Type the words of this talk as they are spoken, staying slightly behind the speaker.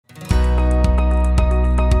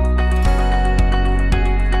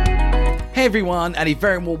Hey everyone, and a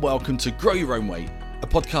very warm welcome to Grow Your Own Way, a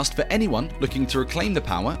podcast for anyone looking to reclaim the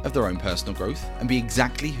power of their own personal growth and be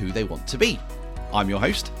exactly who they want to be. I'm your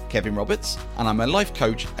host, Kevin Roberts, and I'm a life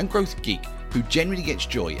coach and growth geek who genuinely gets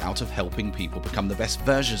joy out of helping people become the best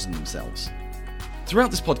versions of themselves. Throughout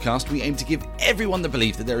this podcast, we aim to give everyone the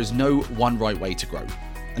belief that there is no one right way to grow.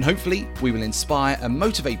 And hopefully, we will inspire and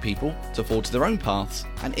motivate people to forge their own paths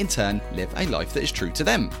and in turn, live a life that is true to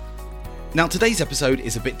them. Now, today's episode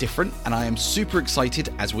is a bit different, and I am super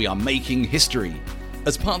excited as we are making history.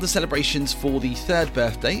 As part of the celebrations for the third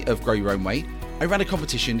birthday of Grow Your Own Way, I ran a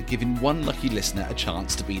competition giving one lucky listener a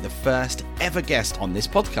chance to be the first ever guest on this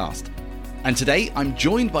podcast. And today, I'm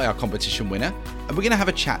joined by our competition winner, and we're going to have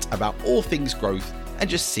a chat about all things growth and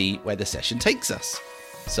just see where the session takes us.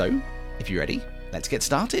 So, if you're ready, let's get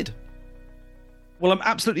started. Well, I'm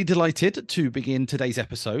absolutely delighted to begin today's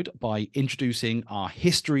episode by introducing our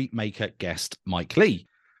history maker guest, Mike Lee.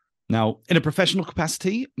 Now, in a professional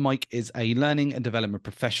capacity, Mike is a learning and development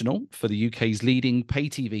professional for the UK's leading pay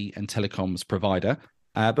TV and telecoms provider.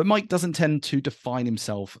 But Mike doesn't tend to define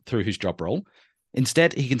himself through his job role.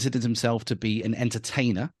 Instead, he considers himself to be an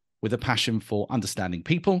entertainer with a passion for understanding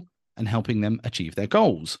people and helping them achieve their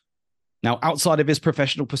goals. Now, outside of his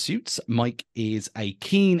professional pursuits, Mike is a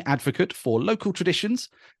keen advocate for local traditions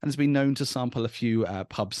and has been known to sample a few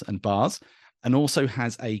pubs and bars, and also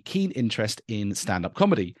has a keen interest in stand-up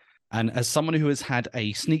comedy. And as someone who has had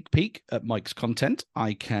a sneak peek at Mike's content,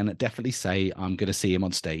 I can definitely say I'm going to see him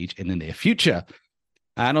on stage in the near future.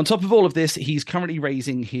 And on top of all of this, he's currently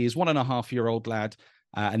raising his 1.5-year-old lad,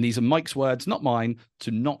 and these are Mike's words, not mine,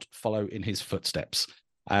 to not follow in his footsteps.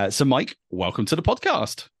 So Mike, welcome to the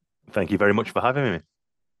podcast. Thank you very much for having me.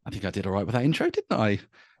 I think I did all right with that intro, didn't I?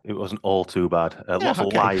 It wasn't all too bad. Lots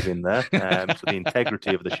of lies in there. So the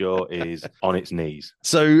integrity of the show is on its knees.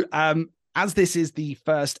 So as this is the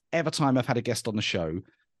first ever time I've had a guest on the show,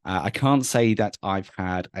 I can't say that I've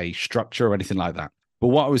had a structure or anything like that. But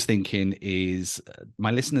what I was thinking is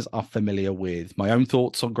my listeners are familiar with my own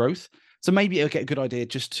thoughts on growth. So maybe it'll get a good idea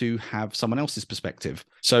just to have someone else's perspective.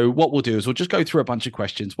 So what we'll do is we'll just go through a bunch of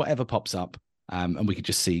questions, whatever pops up. And we could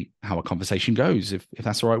just see how a conversation goes, if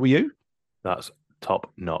that's all right with you. That's top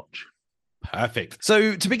notch. Perfect.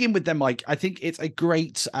 So to begin with then, Mike, I think it's a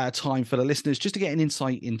great time for the listeners just to get an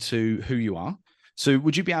insight into who you are. So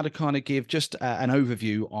would you be able to kind of give just an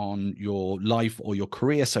overview on your life or your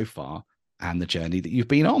career so far and the journey that you've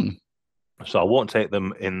been on? So I won't take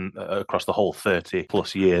them in across the whole 30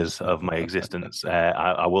 plus years of my existence.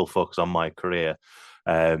 I will focus on my career.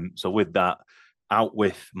 So with that, out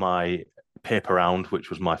with my paper round, which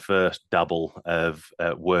was my first dabble of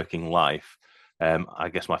working life. I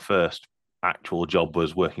guess my first actual job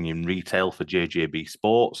was working in retail for JJB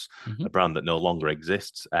Sports, a brand that no longer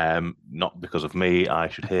exists. Not because of me, I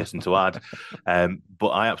should hasten to add. But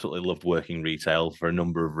I absolutely loved working retail for a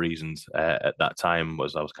number of reasons. At that time, I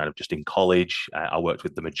was kind of just in college. I worked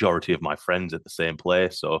with the majority of my friends at the same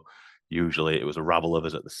place, so usually it was a rabble of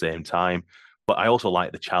us at the same time. But I also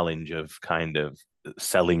like the challenge of kind of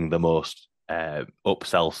selling the most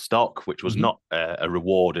upsell stock, which was not a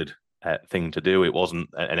rewarded thing to do. It wasn't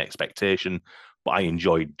an expectation, but I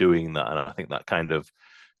enjoyed doing that, and I think that kind of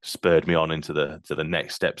spurred me on into the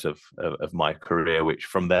next steps of my career. Which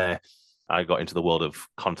from there, I got into the world of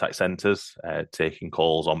contact centers, taking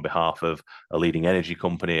calls on behalf of a leading energy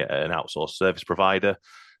company, an outsourced service provider,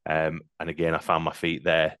 and again, I found my feet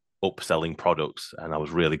there, upselling products, and I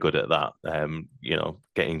was really good at that.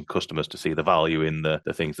 Getting customers to see the value in the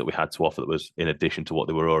things that we had to offer that was in addition to what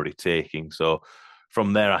they were already taking. So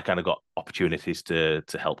from there, I kind of got opportunities to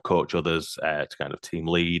help coach others, to kind of team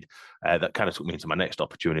lead. That kind of took me into my next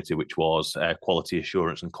opportunity, which was quality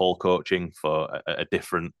assurance and call coaching for a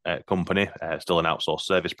different company, still an outsourced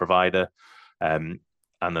service provider.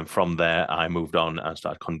 And then from there, I moved on and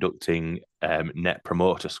started conducting net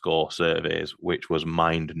promoter score surveys, which was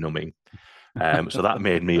mind-numbing. So that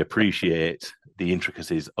made me appreciate the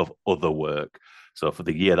intricacies of other work. So for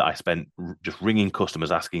the year that I spent just ringing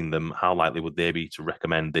customers, asking them how likely would they be to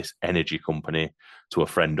recommend this energy company to a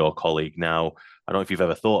friend or colleague. Now, I don't know if you've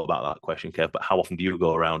ever thought about that question, Kev, but how often do you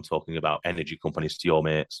go around talking about energy companies to your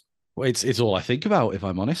mates? Well, it's all I think about, if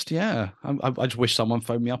I'm honest. Yeah, I just wish someone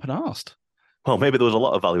phoned me up and asked. Well, maybe there was a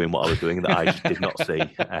lot of value in what I was doing that I just did not see.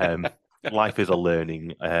 Life is a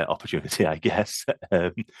learning opportunity, I guess.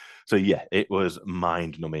 So yeah, it was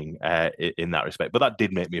mind-numbing in that respect. But that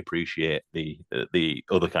did make me appreciate the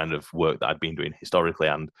other kind of work that I'd been doing historically,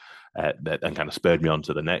 and kind of spurred me on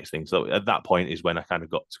to the next thing. So at that point is when I kind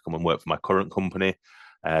of got to come and work for my current company.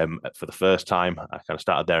 For the first time, I kind of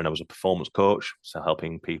started there, and I was a performance coach, so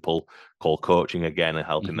helping people, call coaching again, and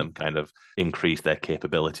helping them kind of increase their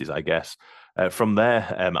capabilities, I guess. From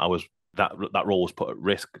there, I was that role was put at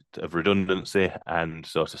risk of redundancy, and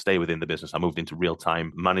so to stay within the business, I moved into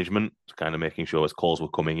real-time management, kind of making sure as calls were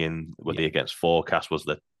coming in, were they against forecast, was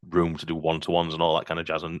there room to do one-to-ones and all that kind of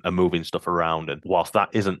jazz, and moving stuff around. And whilst that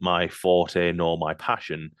isn't my forte nor my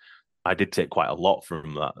passion, I did take quite a lot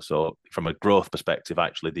from that. So from a growth perspective,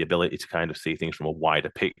 actually, the ability to kind of see things from a wider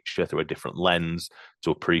picture through a different lens, to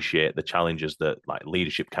appreciate the challenges that like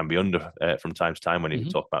leadership can be under from time to time when you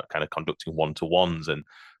talk about kind of conducting one-to-ones and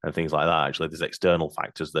things like that. Actually, there's external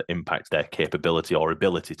factors that impact their capability or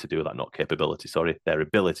ability to do that, not capability, sorry, their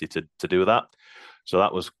ability to do that. So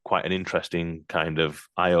that was quite an interesting kind of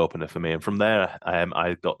eye-opener for me. And from there,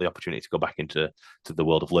 I got the opportunity to go back into the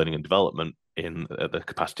world of learning and development in the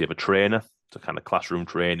capacity of a trainer, so kind of classroom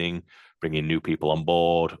training, bringing new people on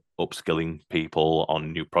board, upskilling people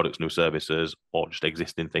on new products, new services, or just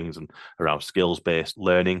existing things and around skills-based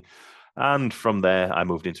learning. And from there, I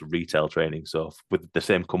moved into retail training. So with the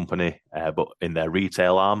same company, but in their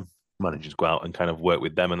retail arm, managing to go out and kind of work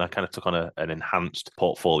with them. And I kind of took on an enhanced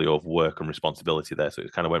portfolio of work and responsibility there. So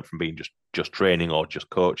it kind of went from being just training or just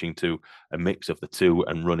coaching to a mix of the two,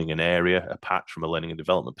 and running an area, a patch from a learning and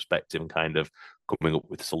development perspective, and kind of coming up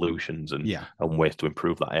with solutions and ways to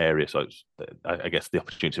improve that area. So it's, I guess, the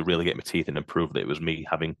opportunity to really get my teeth in and prove that it was me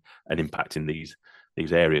having an impact in these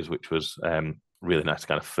areas, which was really nice to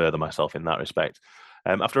kind of further myself in that respect.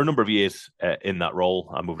 After a number of years in that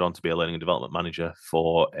role, I moved on to be a learning and development manager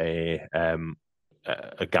for a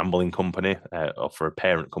gambling company, or for a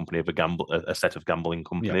parent company of a set of gambling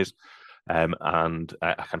companies. And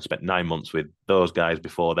I kind of spent 9 months with those guys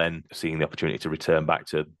before then seeing the opportunity to return back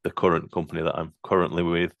to the current company that I'm currently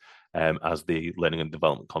with as the learning and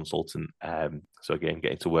development consultant. So again,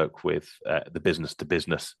 getting to work with the business to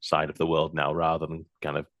business side of the world now, rather than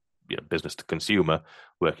kind of business to consumer,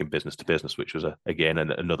 working business to business, which was again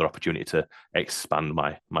another opportunity to expand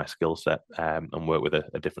my skill set and work with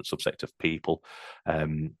a different subset of people,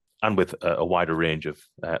 and with a wider range of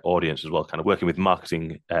audience as well, kind of working with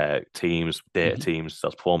marketing teams, data teams,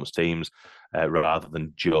 sales performance teams, rather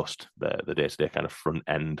than just the day-to-day kind of front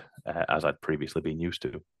end as I'd previously been used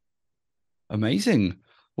to. Amazing.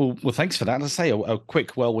 Well, thanks for that. As I say, a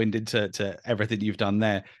quick whirlwind into everything you've done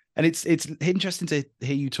there. And it's interesting to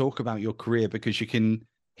hear you talk about your career, because you can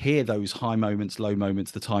hear those high moments, low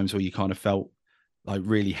moments, the times where you kind of felt like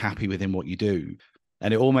really happy within what you do.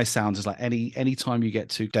 And it almost sounds as like any time you get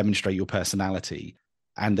to demonstrate your personality,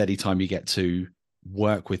 and any time you get to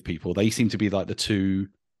work with people, they seem to be like the two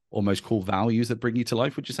almost core values that bring you to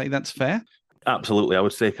life. Would you say that's fair? Absolutely. I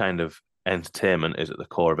would say kind of entertainment is at the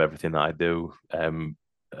core of everything that I do.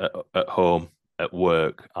 At home, at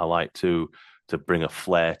work, I like to bring a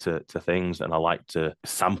flair to things, and I like to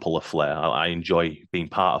sample a flair. I enjoy being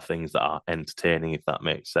part of things that are entertaining, if that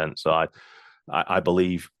makes sense. So I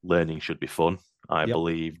believe learning should be fun. I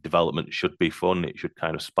believe development should be fun. It should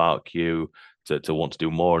kind of spark you to want to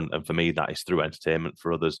do more. And for me, that is through entertainment.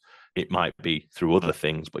 For others, it might be through other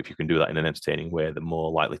things. But if you can do that in an entertaining way, they're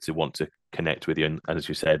more likely to want to connect with you. And as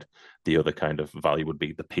you said, the other kind of value would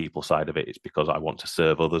be the people side of it. It's because I want to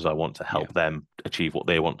serve others. I want to help them achieve what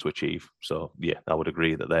they want to achieve. So, yeah, I would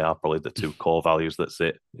agree that they are probably the two core values that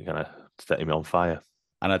you're kind of setting me on fire.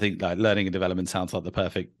 And I think like learning and development sounds like the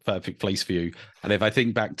perfect place for you. And if I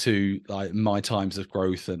think back to like my times of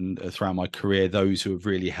growth and throughout my career, those who have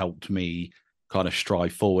really helped me kind of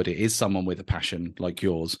strive forward, it is someone with a passion like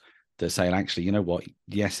yours that's saying, actually, you know what?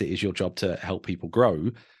 Yes, it is your job to help people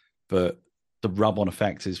grow, but the rub-on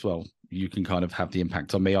effect is, well, you can kind of have the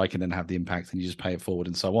impact on me. I can then have the impact, and you just pay it forward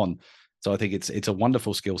and so on. So I think it's a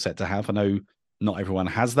wonderful skill set to have. I know not everyone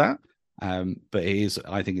has that, but it is.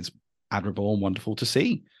 I think it's admirable and wonderful to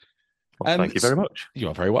see. Well, thank you very much.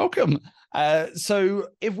 You're very welcome. So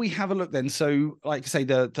if we have a look then, so like I say,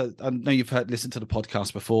 I know you've listened to the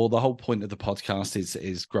podcast before. The whole point of the podcast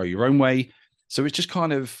is grow your own way. So it's just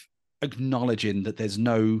kind of acknowledging that there's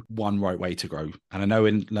no one right way to grow. And I know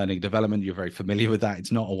in learning and development, you're very familiar with that.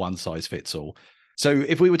 It's not a one size fits all. So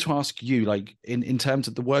if we were to ask you, like in terms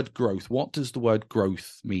of the word growth, what does the word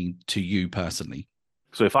growth mean to you personally?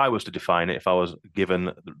 So if I was to define it, if I was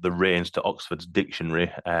given the reins to Oxford's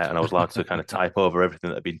dictionary and I was allowed to kind of type over everything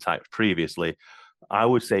that had been typed previously, I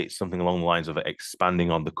would say it's something along the lines of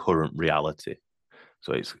expanding on the current reality.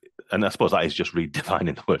 So and I suppose that is just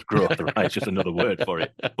redefining the word growth, right? It's just another word for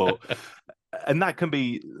it. And that can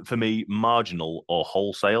be, for me, marginal or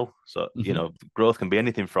wholesale. So, growth can be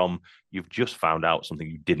anything from you've just found out something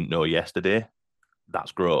you didn't know yesterday.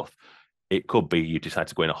 That's growth. It could be you decide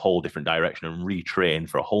to go in a whole different direction and retrain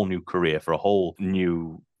for a whole new career, for a whole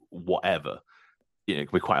new whatever. It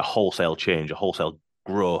can be quite a wholesale change, a wholesale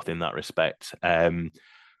growth in that respect.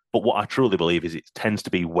 But what I truly believe is it tends to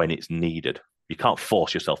be when it's needed. You can't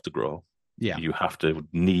force yourself to grow. Yeah. You have to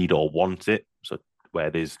need or want it. So where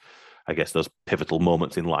there's, I guess, those pivotal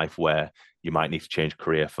moments in life where you might need to change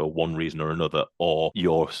career for one reason or another, or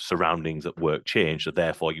your surroundings at work change. So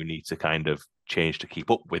therefore you need to kind of change to keep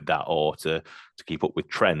up with that, or to keep up with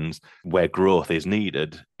trends where growth is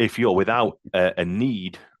needed. If you're without a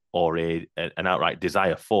need or an outright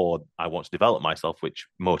desire for, I want to develop myself, which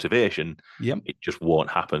motivation, it just won't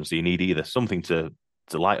happen. So you need either something to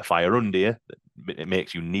light a fire under you, it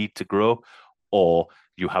makes you need to grow, or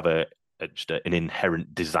you have just an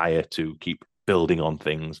inherent desire to keep building on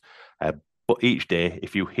things. But each day,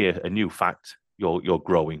 if you hear a new fact, you're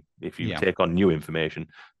growing. If you take on new information,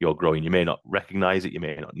 you're growing. You may not recognize it, you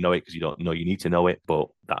may not know it because you don't know you need to know it, but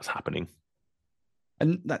that's happening.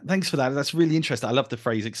 And thanks for that. That's really interesting. I love the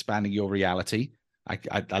phrase "expanding your reality."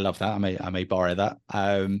 I love that. I may borrow that.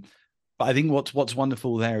 But I think what's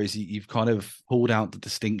wonderful there is you've kind of pulled out the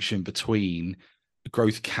distinction between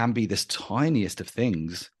growth can be this tiniest of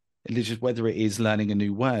things. It's just whether it is learning a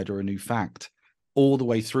new word or a new fact, all the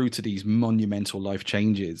way through to these monumental life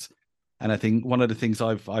changes. And I think one of the things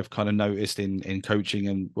I've kind of noticed in coaching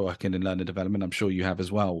and working in learning development, I'm sure you have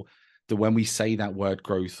as well, that when we say that word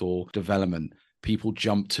growth or development, people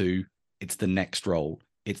jump to it's the next role,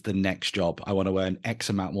 it's the next job. I want to earn X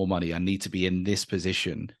amount more money. I need to be in this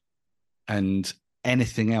position. And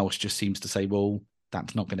anything else just seems to say, well,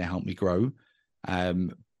 that's not going to help me grow.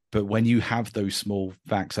 But when you have those small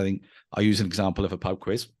facts, I think I use an example of a pub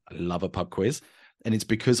quiz. I love a pub quiz. And it's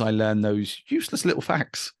because I learn those useless little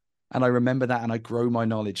facts. And I remember that and I grow my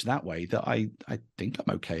knowledge that way, that I think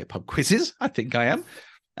I'm okay at pub quizzes. I think I am.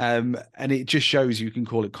 And it just shows you can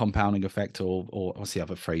call it compounding effect, or what's the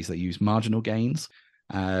other phrase they use? Marginal gains.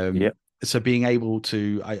 So being able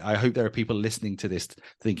to, I hope there are people listening to this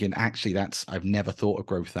thinking, actually, I've never thought of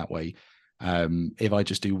growth that way. If I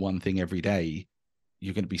just do one thing every day,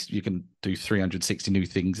 you can do 360 new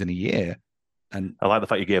things in a year. And I like the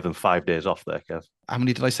fact you gave them 5 days off there, Kev. How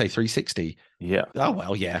many did I say? 360? Yeah. Oh,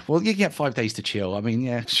 well, yeah. Well, you get 5 days to chill. I mean,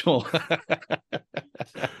 yeah, sure.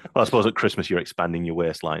 Well, I suppose at Christmas you're expanding your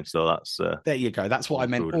waistline, so that's there you go. That's what I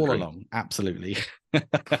meant all along. Absolutely.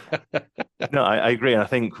 No, I agree, and I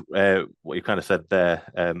think what you kind of said there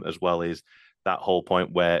as well is that whole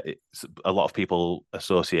point where a lot of people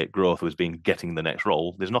associate growth with being getting the next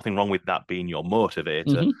role. There's nothing wrong with that being your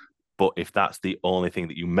motivator, but if that's the only thing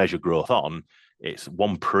that you measure growth on, it's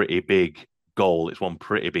one pretty big goal. It's one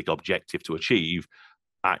pretty big objective to achieve.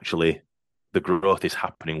 Actually, the growth is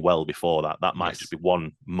happening well before that. That might just be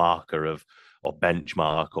one marker of, or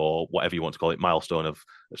benchmark, or whatever you want to call it, milestone of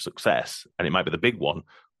success. And it might be the big one,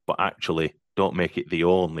 but actually don't make it the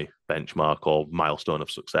only benchmark or milestone of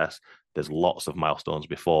success. There's lots of milestones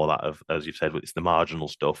before that, of, as you've said, it's the marginal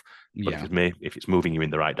stuff. But if it's moving you in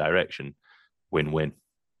the right direction, win-win.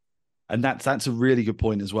 And that's a really good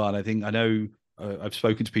point as well. And I know I've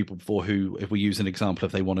spoken to people before who, if we use an example,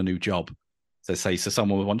 if they want a new job, so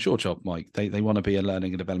someone wants your job, Mike, they want to be a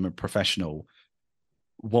learning and development professional.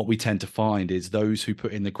 What we tend to find is those who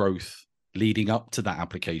put in the growth leading up to that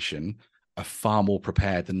application are far more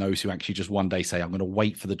prepared than those who actually just one day say, I'm going to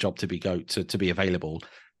wait for the job to be available,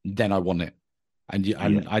 then I want it.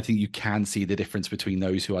 And I think you can see the difference between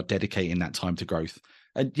those who are dedicating that time to growth.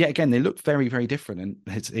 And yet again, they look very, very different, and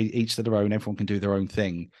it's each to their own. Everyone can do their own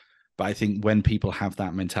thing. But I think when people have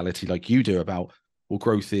that mentality like you do about, well,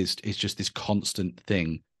 growth is just this constant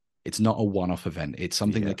thing. It's not a one-off event. It's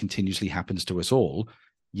something that continuously happens to us all.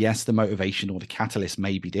 Yes, the motivation or the catalyst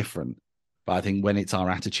may be different, but I think when it's our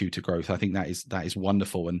attitude to growth, I think that is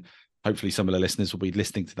wonderful. And hopefully some of the listeners will be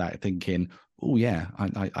listening to that thinking, oh yeah,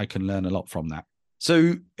 I can learn a lot from that.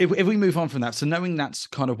 So if we move on from that, so knowing that's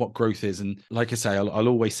kind of what growth is, and like I say, I'll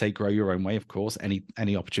always say grow your own way, of course,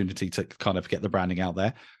 any opportunity to kind of get the branding out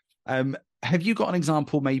there. Have you got an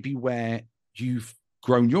example maybe where you've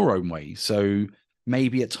grown your own way? So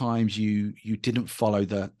maybe at times you didn't follow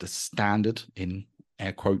the standard, in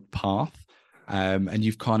air quote, path, and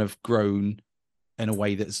you've kind of grown in a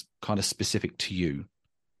way that's kind of specific to you.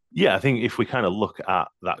 Yeah, I think if we kind of look at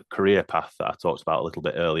that career path that I talked about a little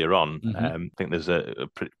bit earlier on, I think there's a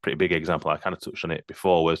pretty big example. I kind of touched on it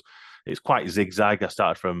before, was it's quite zigzag. I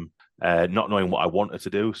started from not knowing what I wanted to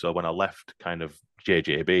do. So when I left kind of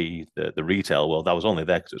JJB, the retail world, I was only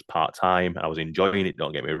there because it was part-time. I was enjoying it,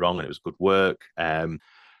 don't get me wrong, and it was good work.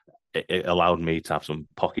 it allowed me to have some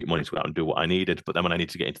pocket money to go out and do what I needed. But then when I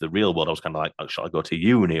needed to get into the real world, I was kind of like, oh, shall I go to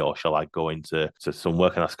uni or shall I go into some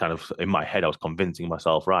work? And that's kind of in my head, I was convincing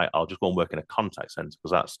myself, right, I'll just go and work in a contact center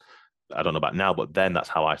because that's, I don't know about now, but then that's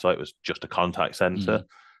how I saw it, was just a contact center.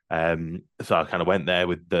 So I kind of went there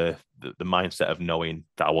with the mindset of knowing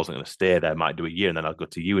that I wasn't going to stay there. I might do a year and then I'll go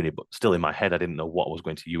to uni, but still in my head, I didn't know what I was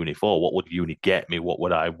going to uni for. What would uni get me? What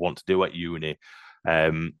would I want to do at uni?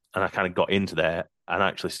 And I kind of got into there and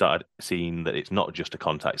actually started seeing that it's not just a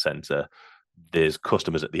contact center. There's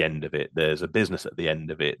customers at the end of it. There's a business at the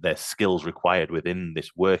end of it. There's skills required within this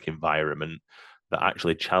work environment that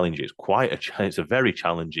actually challenge it. It's a very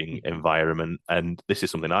challenging environment. And this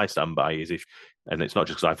is something I stand by is and it's not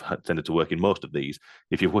just because I've tended to work in most of these.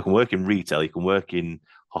 If you can work in retail, you can work in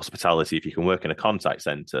hospitality, if you can work in a contact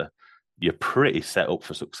center, you're pretty set up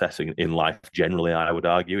for success in life generally, I would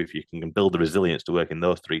argue, if you can build the resilience to work in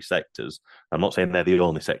those three sectors. I'm not saying they're the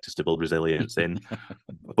only sectors to build resilience in,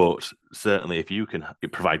 but certainly if you can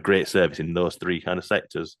provide great service in those three kind of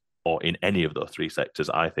sectors or in any of those three sectors,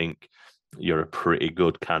 I think you're a pretty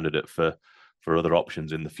good candidate for other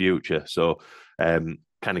options in the future. So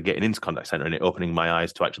kind of getting into contact center and it opening my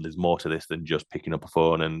eyes to actually there's more to this than just picking up a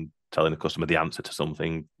phone and telling a customer the answer to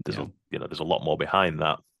something. There's a lot more behind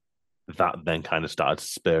that. That then kind of started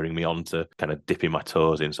spurring me on to kind of dipping my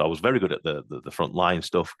toes in. So I was very good at the front line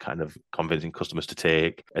stuff, kind of convincing customers to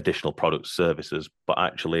take additional products, services. But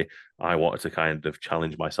actually, I wanted to kind of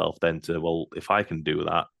challenge myself then to, well, if I can do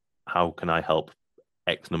that, how can I help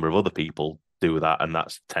X number of other people do that? And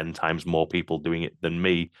that's 10 times more people doing it than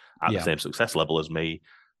me at the same success level as me.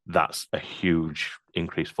 That's a huge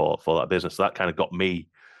increase for that business. So that kind of got me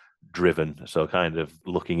driven. So kind of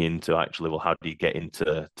looking into actually, well, how do you get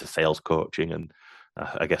into sales coaching? And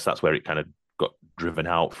I guess that's where it kind of got driven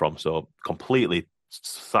out from. So completely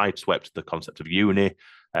sideswept the concept of uni.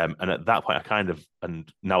 And at that point, I kind of,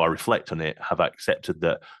 and now I reflect on it, have accepted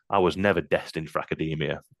that I was never destined for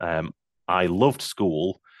academia. I loved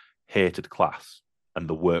school, hated class and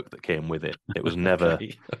the work that came with it. It was never,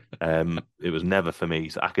 it was never for me.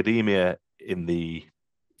 So academia in the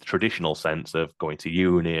traditional sense of going to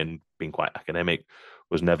uni and being quite academic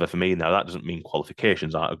was never for me. Now, that doesn't mean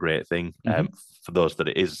qualifications aren't a great thing for those that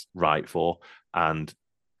it is right for. And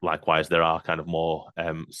likewise, there are kind of more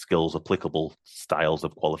skills applicable styles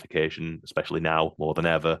of qualification, especially now more than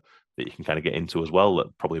ever, that you can kind of get into as well,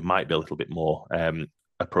 that probably might be a little bit more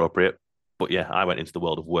appropriate. But yeah, I went into the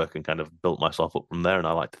world of work and kind of built myself up from there. And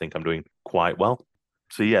I like to think I'm doing quite well.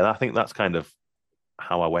 So yeah, I think that's kind of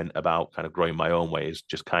how I went about kind of growing my own ways,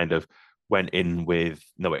 just kind of went in with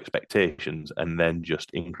no expectations and then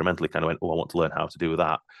just incrementally kind of went, oh, I want to learn how to do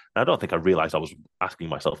that. And I don't think I realized I was asking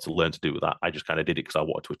myself to learn to do that. I just kind of did it because I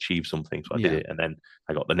wanted to achieve something. So I did it. And then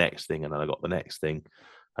I got the next thing and then I got the next thing.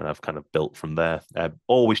 And I've kind of built from there.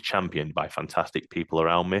 Always championed by fantastic people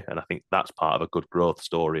around me. And I think that's part of a good growth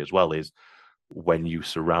story as well, is when you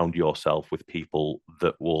surround yourself with people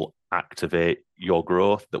that will activate your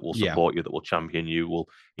growth, that will support you, that will champion you, will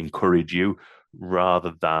encourage you,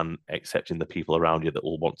 rather than accepting the people around you that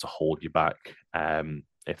will want to hold you back.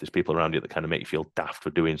 If there's people around you that kind of make you feel daft for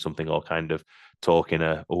doing something or kind of talking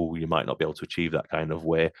you might not be able to achieve that kind of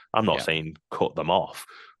way. I'm not saying cut them off,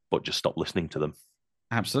 but just stop listening to them.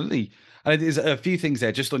 Absolutely. And there's a few things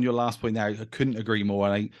there, just on your last point there, I couldn't agree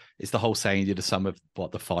more. And it's the whole saying, you're the sum of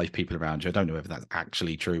the 5 people around you. I don't know if that's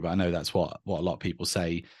actually true, but I know that's what a lot of people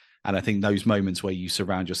say. And I think those moments where you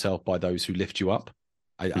surround yourself by those who lift you up,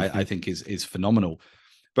 I think is phenomenal.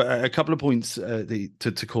 But a couple of points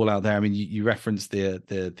to call out there. I mean, you referenced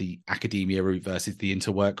the academia route versus the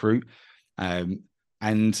interwork route.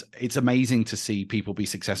 And it's amazing to see people be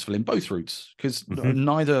successful in both routes, because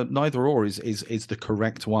neither or is the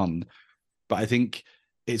correct one. But I think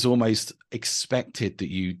it's almost expected that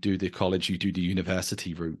you do the college, you do the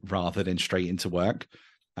university route rather than straight into work.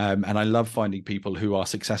 And I love finding people who are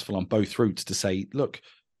successful on both routes to say, look,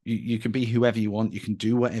 you can be whoever you want. You can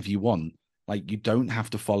do whatever you want. Like, you don't have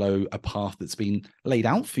to follow a path that's been laid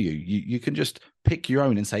out for you. You can just pick your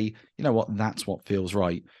own and say, you know what, that's what feels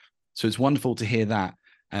right. So it's wonderful to hear that.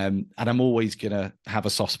 And I'm always going to have a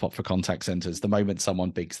soft spot for contact centers the moment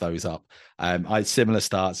someone bigs those up. I had similar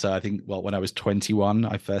start. So I think, when I was 21,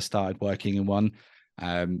 I first started working in one.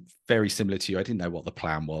 Very similar to you. I didn't know what the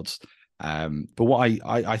plan was. But what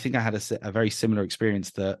I think I had a very similar experience,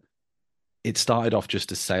 that it started off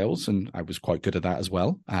just as sales, and I was quite good at that as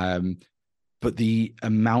well. But the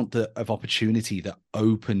amount of opportunity that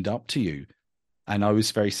opened up to you, and I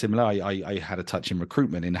was very similar. I had a touch in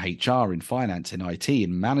recruitment, in HR, in finance, in IT,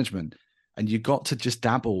 in management, and you got to just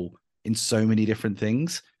dabble in so many different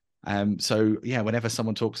things. So yeah, whenever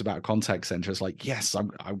someone talks about a contact center, it's like, yes,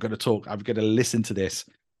 I'm going to talk, I'm going to listen to this,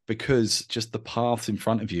 because just the paths in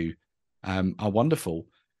front of you are wonderful.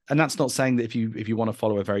 And that's not saying that if you want to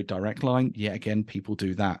follow a very direct line, yeah, again, people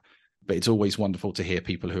do that, but it's always wonderful to hear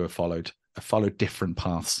people who have followed different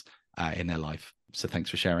paths in their life. So thanks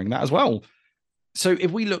for sharing that as well. So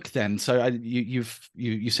if we look then, so you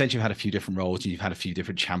said you've had a few different roles and you've had a few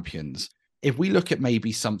different champions. If we look at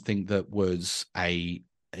maybe something that was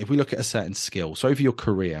if we look at a certain skill, so over your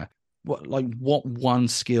career, what one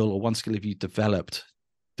skill have you developed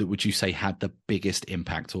that would you say had the biggest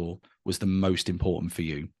impact or was the most important for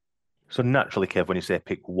you? So naturally, Kev, when you say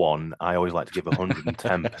pick one, I always like to give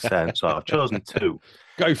 110%. So I've chosen two.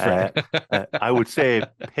 Go for it. I would say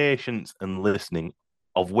patience and listening,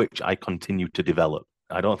 of which I continue to develop.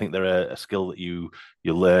 I don't think they're a skill that you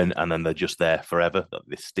learn and then they're just there forever, that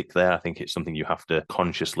they stick there. I think it's something you have to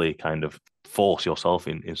consciously kind of force yourself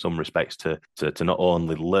in some respects to not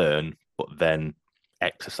only learn, but then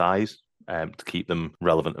exercise. To keep them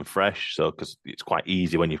relevant and fresh. So, because it's quite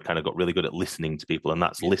easy when you've kind of got really good at listening to people, and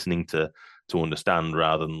that's listening to understand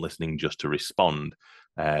rather than listening just to respond,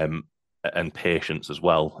 and patience as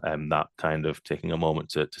well. That kind of taking a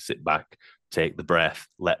moment to sit back, take the breath,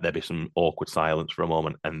 let there be some awkward silence for a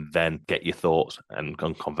moment, and then get your thoughts and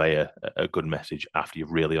convey a good message after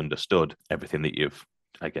you've really understood everything that you've,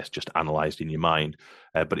 I guess, just analysed in your mind.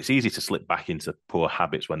 But it's easy to slip back into poor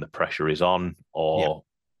habits when the pressure is on, or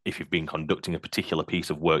if you've been conducting a particular piece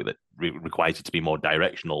of work that requires you to be more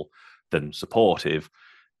directional than supportive,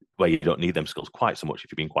 where you don't need them skills quite so much.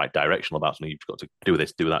 If you've been quite directional about something, you've got to do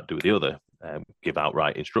this, do that, do the other, give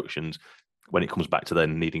outright instructions. When it comes back to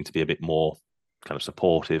then needing to be a bit more kind of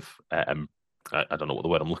supportive, I don't know what the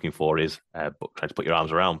word I'm looking for is, but trying to put your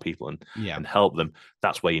arms around people and help them,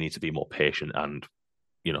 that's where you need to be more patient and,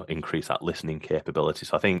 increase that listening capability.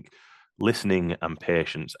 So I think listening and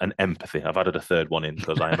patience and empathy. I've added a third one in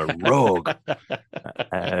because I am a rogue.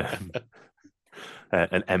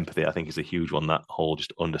 And empathy, I think, is a huge one. That whole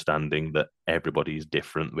just understanding that everybody is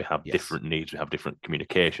different. We have different needs. We have different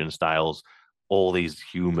communication styles. All these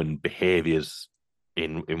human behaviors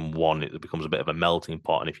in one, it becomes a bit of a melting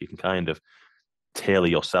pot. And if you can kind of tailor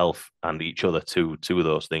yourself and each other to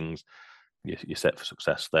those things, you're set for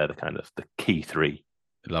success. They're the key three.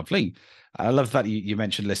 Lovely. I love the fact you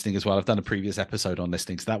mentioned listening as well. I've done a previous episode on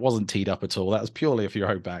listening, so that wasn't teed up at all. That was purely off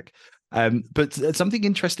your own back. But something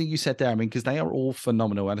interesting you said there, I mean, because they are all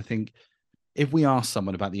phenomenal. And I think if we ask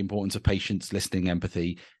someone about the importance of patience, listening,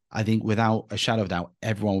 empathy, I think without a shadow of doubt,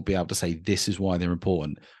 everyone will be able to say this is why they're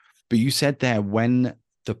important. But you said there, when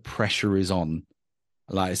the pressure is on,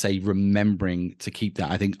 like I say, remembering to keep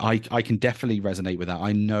that. I think I can definitely resonate with that.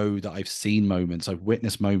 I know that I've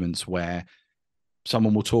witnessed moments where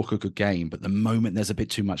someone will talk a good game, but the moment there's a bit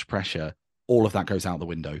too much pressure, all of that goes out the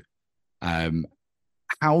window.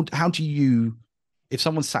 How do you, if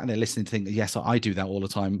someone's sat there listening to think, yes, I do that all the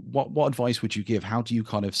time, what advice would you give? How do you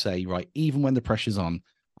kind of say, right, even when the pressure's on,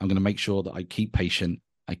 I'm going to make sure that I keep patient,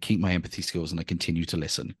 I keep my empathy skills, and I continue to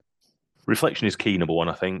listen? Reflection is key. Number one,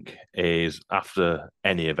 I think, is after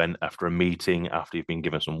any event, after a meeting, after you've been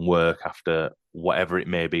given some work, after whatever it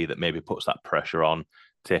may be that maybe puts that pressure on,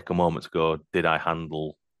 take a moment to go, did I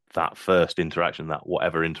handle that first interaction, that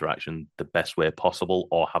whatever interaction, the best way possible?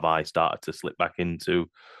 Or have I started to slip back into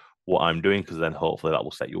what I'm doing? Because then hopefully that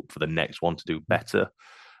will set you up for the next one to do better.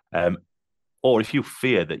 Or if you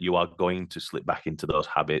fear that you are going to slip back into those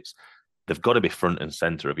habits, they've got to be front and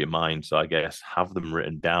center of your mind. So I guess have them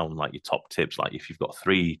written down, like your top tips. Like if you've got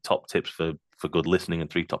 3 top tips for good listening and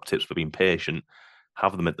 3 top tips for being patient,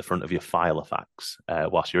 have them at the front of your file of facts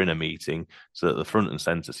whilst you're in a meeting, so that the front and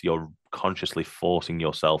center, so you're consciously forcing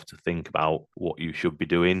yourself to think about what you should be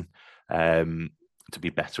doing to be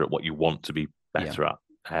better at what you want to be better at.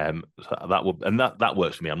 So that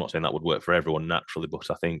works for me. I'm not saying that would work for everyone naturally, but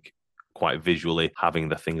I think quite visually having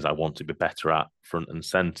the things I want to be better at front and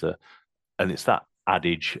center. And it's that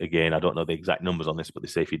adage, again, I don't know the exact numbers on this, but they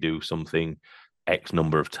say if you do something X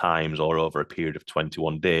number of times or over a period of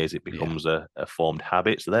 21 days, it becomes a formed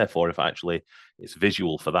habit. So therefore, if actually it's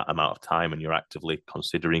visual for that amount of time and you're actively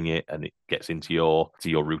considering it and it gets into your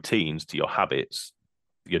routines, to your habits,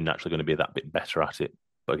 you're naturally going to be that bit better at it.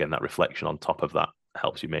 But again, that reflection on top of that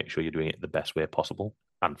helps you make sure you're doing it the best way possible,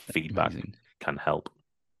 and feedback can help.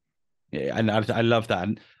 Yeah, and I love that.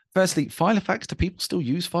 And firstly, Filofax, do people still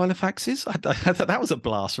use Filofaxes? I thought that was a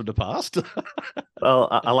blast from the past. Well,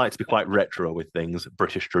 I like to be quite retro with things,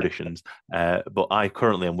 British traditions, but I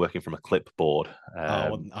currently am working from a clipboard.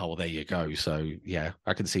 Well, there you go. So, yeah,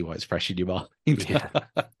 I can see why it's fresh in your mind. Yeah.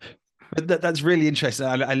 But that's really interesting.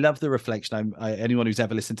 I love the reflection. Anyone who's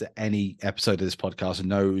ever listened to any episode of this podcast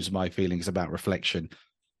knows my feelings about reflection.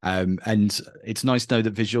 And it's nice to know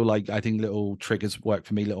that visual, like I think little triggers work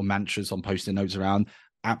for me, little mantras on post-it notes around.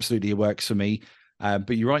 Absolutely, it works for me.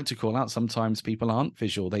 But you're right to call out. Sometimes people aren't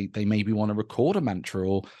visual. They maybe want to record a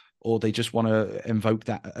mantra, or they just want to invoke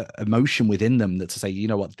that emotion within them that to say, you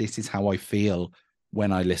know what, this is how I feel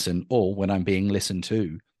when I listen or when I'm being listened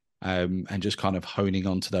to. And just kind of honing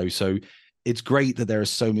on to those. So it's great that there are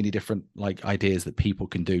so many different like ideas that people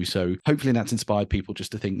can do. So hopefully that's inspired people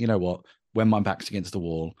just to think, you know what, when my back's against the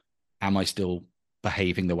wall, am I still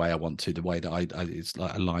behaving the way I want to, the way that it's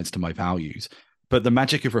like aligns to my values? But the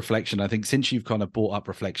magic of reflection, I think since you've kind of brought up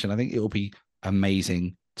reflection, I think it'll be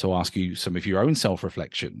amazing to ask you some of your own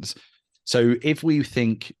self-reflections. So if we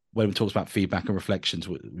think, when we talk about feedback and reflections,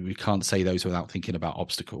 we can't say those without thinking about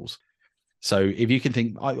obstacles. So if you can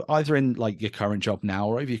think either in like your current job now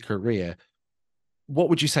or over your career, what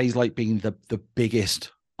would you say is like being the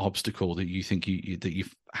biggest obstacle that you think that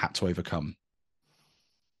you've had to overcome?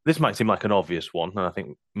 This might seem like an obvious one, and I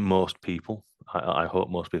think most people, I hope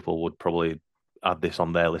most people would probably add this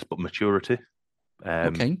on their list, but maturity.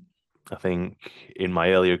 Okay. I think in my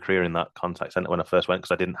earlier career in that contact center, when I first went,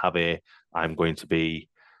 because I didn't have I'm going to be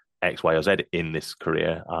X, Y, or Z in this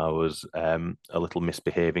career, I was a little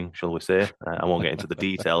misbehaving, shall we say. I won't get into the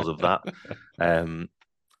details of that.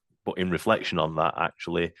 But in reflection on that,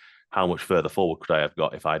 actually, how much further forward could I have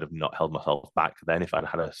got if I'd have not held myself back then, if I'd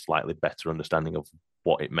had a slightly better understanding of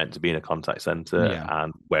what it meant to be in a contact center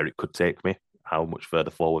and where it could take me? How much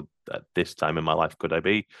further forward at this time in my life could I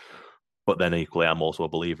be? But then equally, I'm also a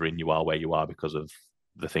believer in you are where you are because of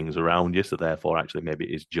the things around you. So therefore, actually, maybe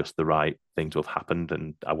it is just the right thing to have happened.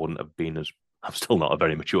 And I wouldn't have been I'm still not a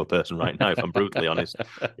very mature person right now, if I'm brutally honest,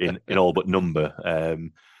 in all but number.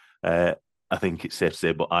 I think it's safe to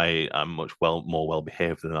say, but I am much more well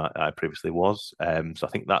behaved than I previously was. So I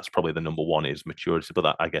think that's probably the number one is maturity. But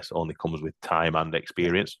that, I guess, only comes with time and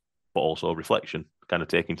experience, but also reflection, kind of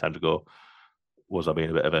taking time to go, was I being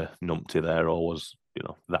a bit of a numpty there, or was,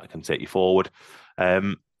 that can take you forward?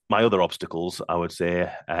 My other obstacles, I would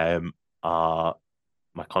say, are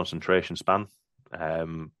my concentration span,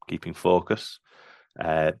 keeping focus.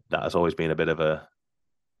 That has always been a bit of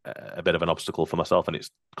an obstacle for myself, and it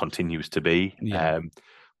continues to be. Yeah.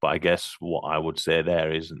 But I guess what I would say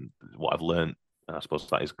there is, and what I've learned, and I suppose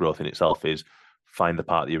that is growth in itself, is find the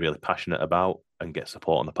part that you're really passionate about and get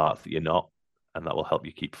support on the part that you're not, and that will help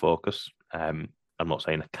you keep focus. I'm not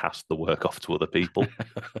saying cast the work off to other people,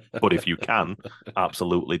 but if you can,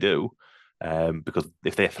 absolutely do. Because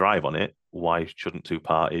if they thrive on it, why shouldn't two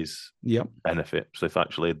parties benefit? So if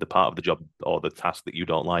actually the part of the job or the task that you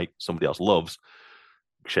don't like, somebody else loves,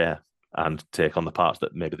 share and take on the parts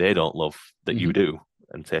that maybe they don't love that you do,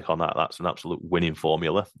 and take on that. That's an absolute winning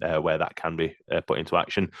formula where that can be put into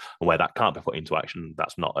action, and where that can't be put into action,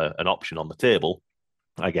 that's not an option on the table.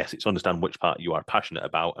 I guess it's understand which part you are passionate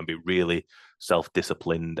about and be really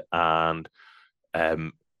self-disciplined and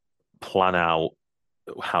plan out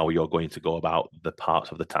how you're going to go about the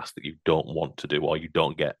parts of the task that you don't want to do or you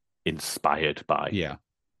don't get inspired by. Yeah.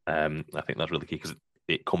 I think that's really key, because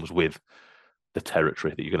it comes with the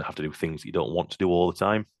territory that you're going to have to do things that you don't want to do all the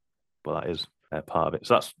time, but that is part of it.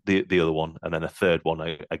 So that's the other one. And then a third one,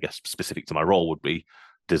 I guess, specific to my role would be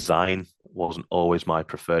design. Wasn't always my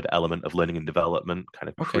preferred element of learning and development, kind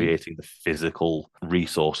of creating the physical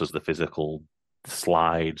resources, the physical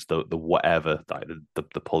slides, the whatever,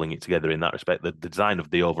 the pulling it together in that respect. The design of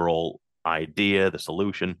the overall idea, the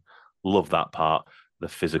solution, love that part. The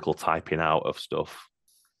physical typing out of stuff.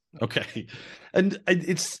 Okay. And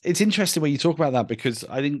it's interesting when you talk about that, because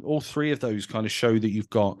I think all three of those kind of show that you've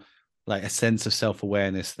got like a sense of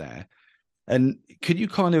self-awareness there. And could you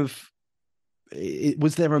kind of,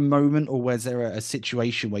 was there a moment or was there a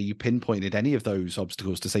situation where you pinpointed any of those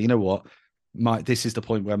obstacles to say, you know what, this is the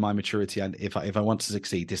point where my maturity, and if I want to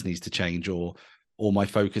succeed, this needs to change, or my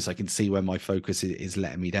focus, I can see where my focus is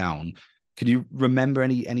letting me down. Can you remember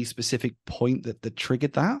any specific point that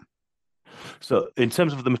triggered that? So in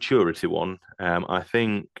terms of the maturity one, I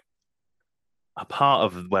think a part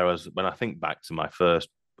of when I think back to my first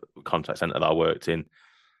contact center that I worked in,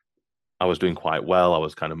 I was doing quite well. I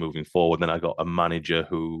was kind of moving forward. Then I got a manager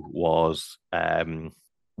who was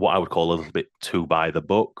what I would call a little bit too by the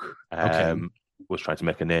book, was trying to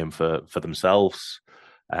make a name for themselves.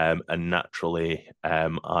 And naturally,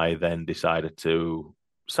 I then decided to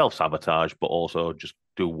self-sabotage, but also just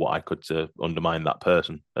do what I could to undermine that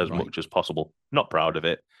person as much as possible. Not proud of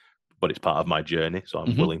it, but it's part of my journey, so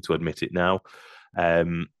I'm willing to admit it now.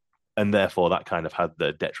 And therefore, that kind of had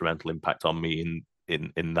the detrimental impact on me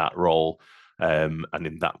in that role and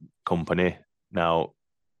in that company. Now,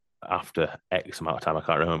 after X amount of time, I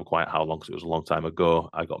can't remember quite how long, because it was a long time ago,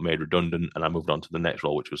 I got made redundant and I moved on to the next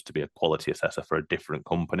role, which was to be a quality assessor for a different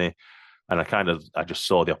company. And I just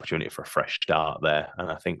saw the opportunity for a fresh start there.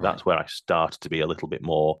 And I think that's where I started to be a little bit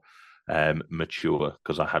more mature,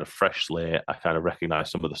 because I had a fresh slate. I kind of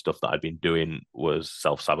recognized some of the stuff that I'd been doing was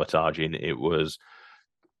self-sabotaging. It was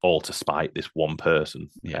all to spite this one person.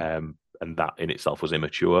 And that in itself was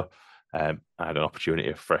immature. I had an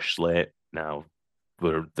opportunity, a fresh slate. Now,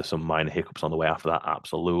 were there some minor hiccups on the way after that?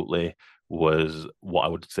 Absolutely. Was what I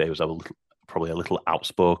would say was probably a little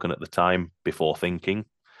outspoken at the time before thinking.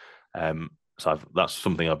 So that's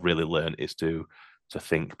something I've really learned, is to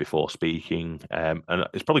think before speaking. And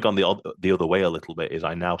it's probably gone the other way a little bit, is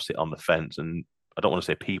I now sit on the fence, and I don't want to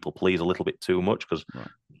say people please a little bit too much,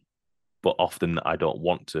 but often I don't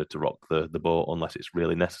want to rock the boat unless it's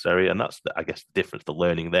really necessary. And that's, I guess, the difference. The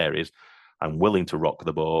learning there is I'm willing to rock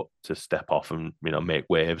the boat, to step off and, make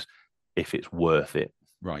waves if it's worth it.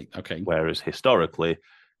 Right. Okay. Whereas historically,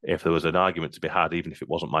 if there was an argument to be had, even if it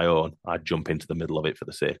wasn't my own, I'd jump into the middle of it for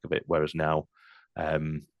the sake of it. Whereas now,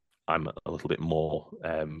 I'm a little bit more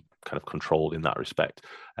kind of controlled in that respect.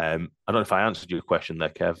 I don't know if I answered your question there,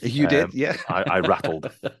 Kev. You did, yeah. I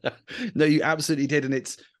rattled. No, you absolutely did, and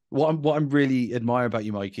it's what I'm really admire about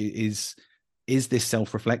you, Mike, is this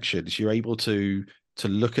self-reflection. You're able to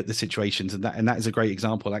look at the situations, and that is a great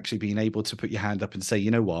example. Actually, being able to put your hand up and say, you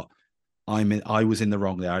know what, I was in the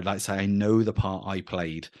wrong there. I'd like to say I know the part I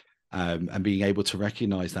played, and being able to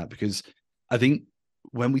recognize that, because I think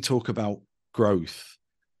when we talk about growth,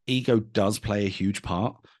 ego does play a huge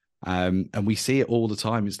part, and we see it all the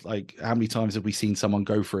time. It's like, how many times have we seen someone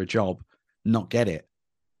go for a job, not get it,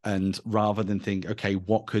 and rather than think, okay,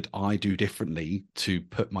 what could I do differently to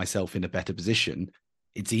put myself in a better position?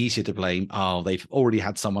 It's easier to blame, oh, they've already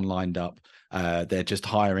had someone lined up, they're just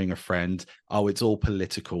hiring a friend, oh, it's all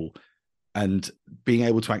political. And being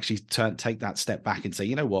able to actually take that step back and say,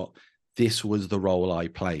 you know what, this was the role I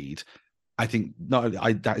played. I think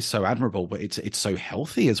that is so admirable, but it's so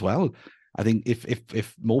healthy as well. I think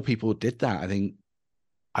if more people did that,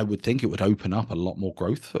 I would think it would open up a lot more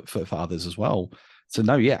growth for others as well. So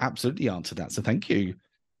no, yeah, absolutely answered that. So thank you.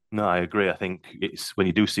 No, I agree. I think it's when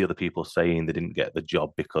you do see other people saying they didn't get the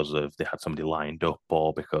job because of they had somebody lined up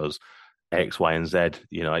or because X, Y, and Z,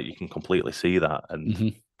 you can completely see that.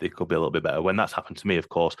 And they could be a little bit better. When that's happened to me, of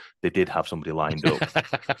course, they did have somebody lined up.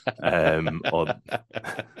 Or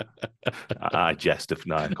I jest if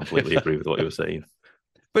I completely agree with what you were saying.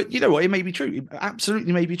 But you know what? It may be true. It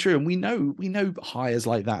absolutely may be true. And we know hires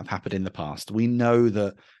like that have happened in the past. We know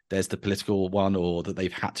that there's the political one, or that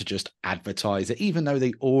they've had to just advertise it, even though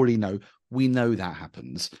they already know. We know that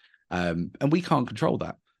happens. And we can't control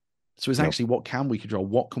that. So it's actually, what can we control?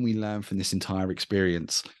 What can we learn from this entire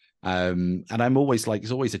experience? And I'm always like,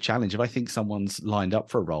 it's always a challenge. If I think someone's lined up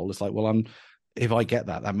for a role, it's like, well, if I get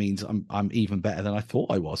that means I'm even better than I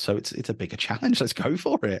thought I was. So it's a bigger challenge. Let's go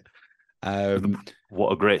for it.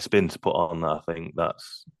 What a great spin to put on that. I think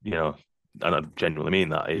that's, and I genuinely mean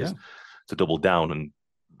that, is to double down, and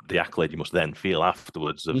the accolade you must then feel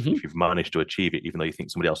afterwards of if you've managed to achieve it, even though you think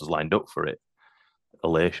somebody else has lined up for it.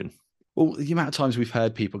 Elation. Well, the amount of times we've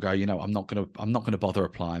heard people go, I'm not gonna bother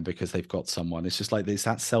applying because they've got someone. It's just like there's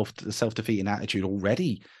that self-defeating attitude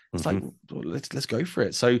already. It's like, well, let's go for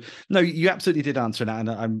it. So no, you absolutely did answer that,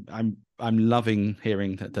 and I'm loving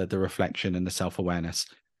hearing the reflection and the self-awareness.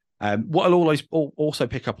 What I'll always also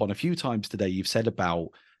pick up on a few times today, you've said about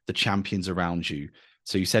the champions around you.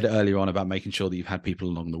 So you said it earlier on about making sure that you've had people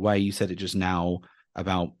along the way. You said it just now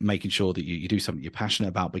about making sure that you do something you're passionate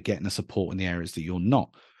about, but getting the support in the areas that you're not.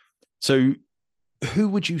 So who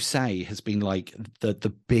would you say has been like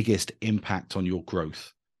the biggest impact on your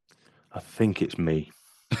growth? I think it's me.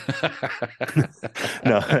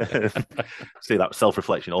 No, see that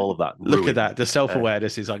self-reflection, all of that. Look at that. The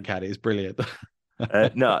self-awareness is uncanny. It's brilliant.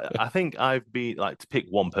 No, I think I've been to pick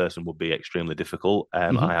one person would be extremely difficult.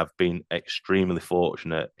 I have been extremely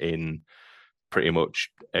fortunate in pretty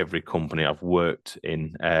much every company I've worked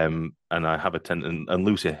in, and I have and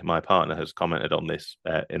Lucy, my partner, has commented on this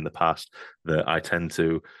in the past, that I tend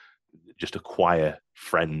to just acquire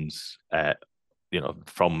friends,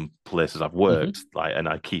 from places I've worked, and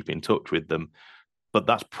I keep in touch with them. But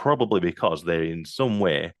that's probably because they in some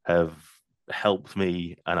way have helped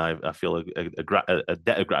me, and I feel a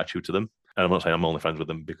debt of gratitude to them. And I'm not saying I'm only friends with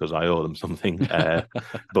them because I owe them something,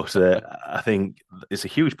 but I think it's a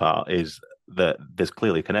huge part is that there's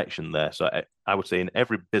clearly a connection there. So I would say in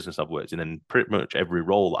every business I've worked in, and pretty much every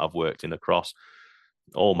role that I've worked in across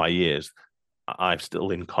all my years, I'm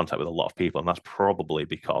still in contact with a lot of people, and that's probably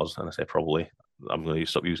because, and I say probably, I'm going to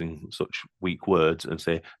stop using such weak words and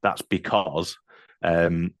say that's because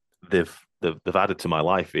um, they've added to my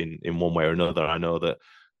life in one way or another. I know that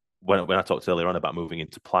when I talked earlier on about moving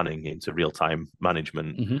into planning, into real time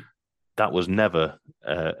management, Mm-hmm. that was never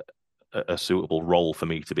a suitable role for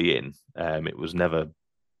me to be in. It was never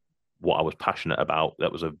what I was passionate about.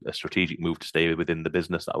 That was a strategic move to stay within the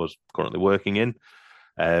business that I was currently working in.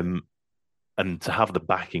 And to have the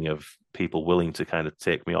backing of people willing to kind of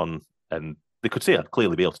take me on, and they could see I'd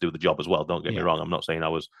clearly be able to do the job as well. Don't get me wrong. I'm not saying I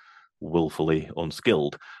was willfully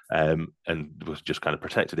unskilled, and was just kind of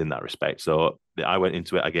protected in that respect. So I went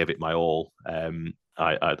into it. I gave it my all.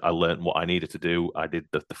 I learned what I needed to do. I did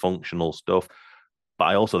the functional stuff, but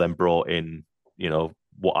I also then brought in,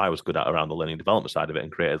 what I was good at around the learning development side of it,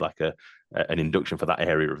 and created like an induction for that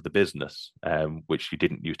area of the business, which you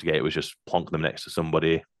didn't used to get. It was just plonk them next to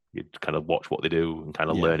somebody. You'd kind of watch what they do and kind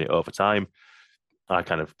of learn it over time. I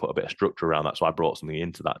kind of put a bit of structure around that. So I brought something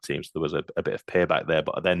into that team. So there was a bit of payback there.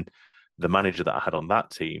 But then the manager that I had on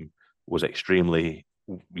that team was extremely,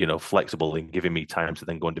 flexible in giving me time to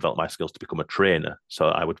then go and develop my skills to become a trainer. So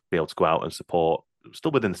I would be able to go out and support,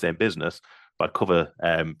 still within the same business, but I'd cover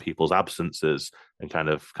people's absences and kind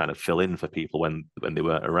of fill in for people when they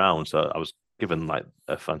weren't around. So I was given like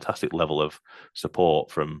a fantastic level of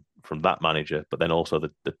support from that manager, but then also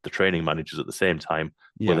the training managers at the same time,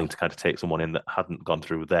 willing to kind of take someone in that hadn't gone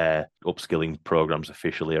through their upskilling programs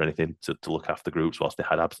officially or anything to look after groups whilst they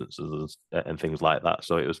had absences and things like that.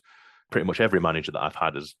 So it was pretty much every manager that I've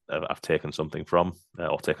had I've taken something from,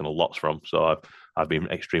 or taken a lot from. So I've been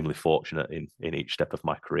extremely fortunate in each step of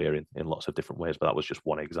my career in lots of different ways. But that was just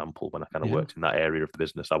one example when I kind of worked in that area of the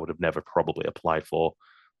business I would have never probably applied for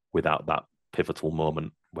without that pivotal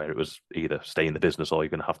moment where it was either stay in the business or you're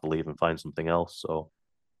going to have to leave and find something else. So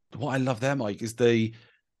what I love there, Mike, is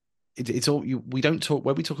it's all we don't talk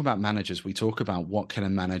when we talk about managers, we talk about what can a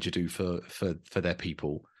manager do for their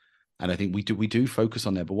people. And I think we do focus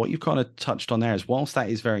on there. But what you've kind of touched on there is, whilst that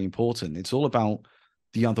is very important, it's all about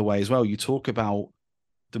the other way as well. You talk about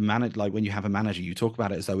the manager, like when you have a manager, you talk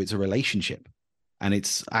about it as though it's a relationship. And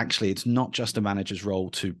it's not just a manager's role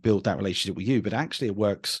to build that relationship with you, but actually it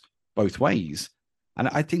works both ways. And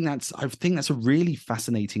I think that's a really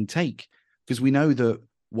fascinating take, because we know that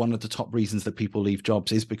one of the top reasons that people leave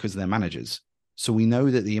jobs is because of their managers. So we know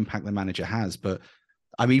that the impact the manager has. But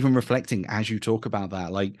I'm even reflecting as you talk about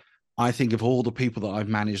that, like, I think of all the people that I've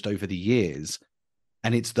managed over the years,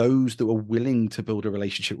 and it's those that were willing to build a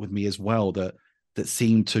relationship with me as well that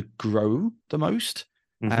seem to grow the most.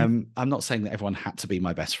 Mm-hmm. I'm not saying that everyone had to be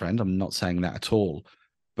my best friend. I'm not saying that at all.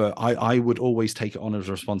 But I would always take it on as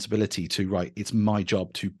a responsibility to, right, it's my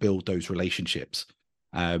job to build those relationships.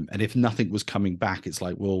 And if nothing was coming back, it's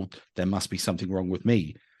like, well, there must be something wrong with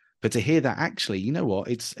me. But to hear that, actually, you know what,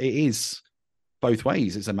 it is both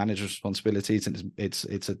ways. It's a manager's responsibility.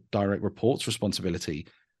 It's a direct report's responsibility.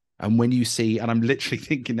 And when you see, and I'm literally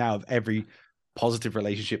thinking now of every positive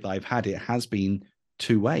relationship that I've had, it has been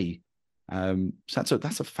two-way. So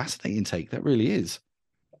that's a fascinating take. That really is.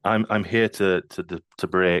 I'm here to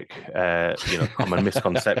break common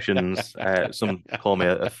misconceptions. Some call me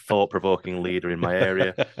a thought-provoking leader in my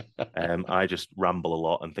area. I just ramble a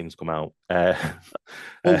lot and things come out.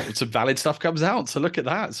 Some valid stuff comes out. So look at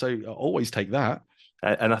that. So always take that.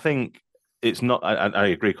 And I think it's not. I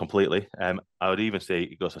agree completely. I would even say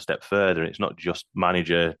it goes a step further. It's not just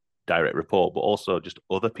manager direct report, but also just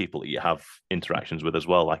other people that you have interactions with as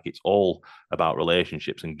well. Like, it's all about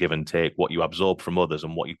relationships and give and take, what you absorb from others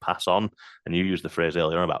and what you pass on. And you used the phrase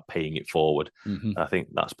earlier on about paying it forward. Mm-hmm. I think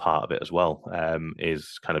that's part of it as well,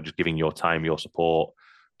 is kind of just giving your time, your support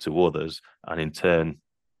to others. And in turn,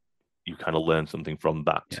 you kind of learn something from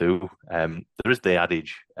that too. There is the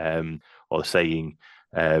adage or the saying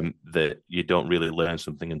that you don't really learn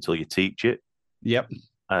something until you teach it. Yep.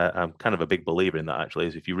 I'm kind of a big believer in that, actually,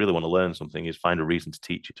 is if you really want to learn something, is find a reason to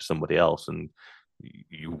teach it to somebody else, and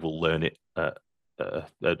you will learn it at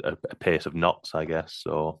a pace of knots, I guess.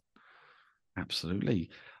 So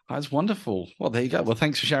absolutely. That's wonderful. Well, there you go. Well,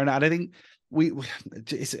 thanks for sharing that. I think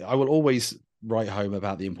I will always write home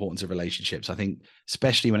about the importance of relationships. I think,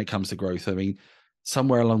 especially when it comes to growth. I mean,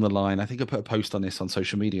 somewhere along the line, I think I put a post on this on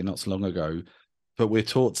social media not so long ago, but we're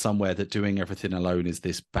taught somewhere that doing everything alone is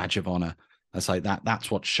this badge of honor. It's like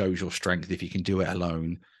that's what shows your strength if you can do it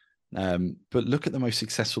alone. But look at the most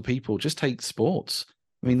successful people. Just take sports.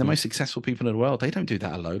 I mean, the most successful people in the world, they don't do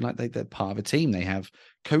that alone. Like, they're part of a team. They have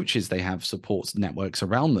coaches, they have support networks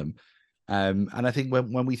around them. And I think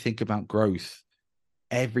when we think about growth,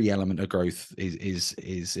 every element of growth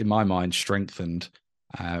is in my mind strengthened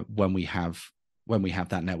when we have when we have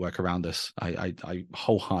that network around us. I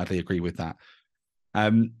wholeheartedly agree with that.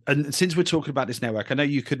 And since we're talking about this network, I know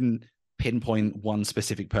you couldn't pinpoint one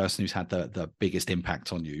specific person who's had the biggest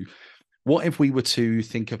impact on you. What if we were to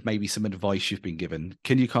think of maybe some advice you've been given?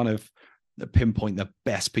 Can you kind of pinpoint the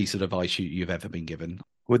best piece of advice you've ever been given?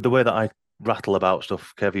 With the way that I rattle about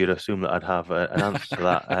stuff, Kev, you'd assume that I'd have an answer to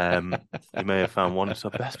that. You may have found one. So,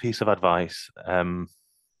 best piece of advice.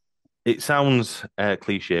 It sounds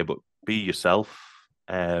cliche, but be yourself.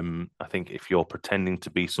 I think if you're pretending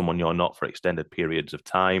to be someone you're not for extended periods of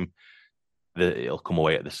time, it'll come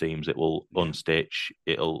away at the seams. It will unstitch.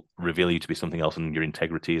 It'll reveal you to be something else, and your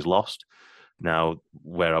integrity is lost. Now,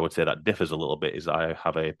 where I would say that differs a little bit is I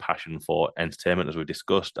have a passion for entertainment, as we've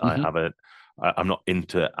discussed. Mm-hmm. I'm not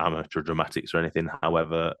into amateur dramatics or anything.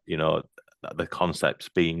 However, the concepts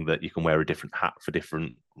being that you can wear a different hat for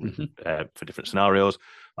different scenarios.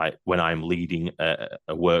 Like when I'm leading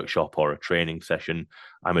a workshop or a training session,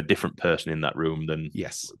 I'm a different person in that room than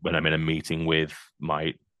when I'm in a meeting with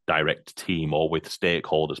my direct team or with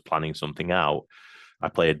stakeholders planning something out. I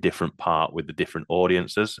play a different part with the different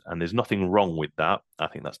audiences, and there's nothing wrong with that. I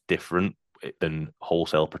think that's different than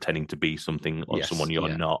wholesale pretending to be something or someone you're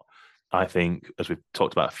not. I think, as we've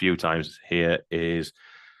talked about a few times here, is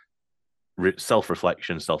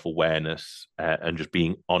self-reflection, self-awareness, and just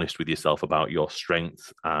being honest with yourself about your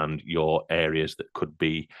strengths and your areas that could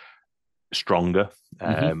be stronger.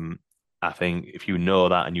 I think if you know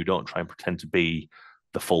that and you don't try and pretend to be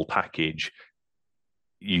the full package,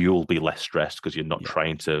 you'll be less stressed because you're not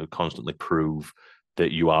trying to constantly prove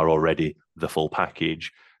that you are already the full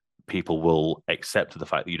package. People will accept the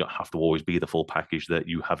fact that you don't have to always be the full package, that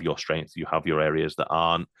you have your strengths, you have your areas that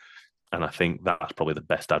aren't. And I think that's probably the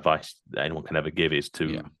best advice that anyone can ever give, is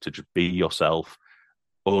to just be yourself,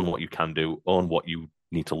 own what you can do, own what you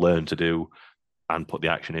need to learn to do, and put the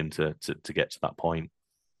action in to get to that point.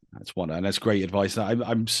 That's one, and that's great advice.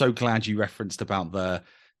 I'm so glad you referenced about the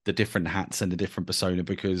different hats and the different persona,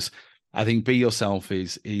 because I think be yourself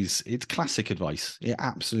is it's classic advice. It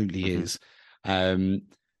absolutely is.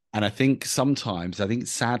 And I think sometimes,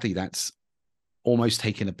 sadly, that's almost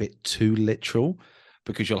taken a bit too literal,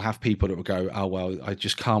 because you'll have people that will go, oh, well, I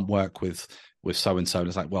just can't work with so-and-so. And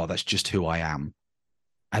it's like, well, that's just who I am.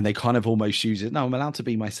 And they kind of almost use it. No, I'm allowed to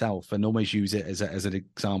be myself, and almost use it as an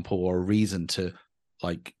example or a reason to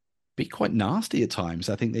like be quite nasty at times.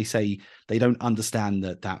 I think they say they don't understand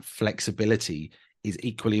that flexibility is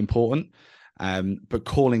equally important. But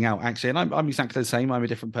calling out, actually, and I'm exactly the same. I'm a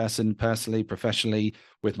different person personally, professionally,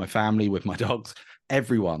 with my family, with my dogs,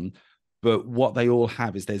 everyone. But what they all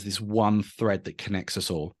have is there's this one thread that connects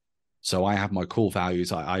us all. So I have my core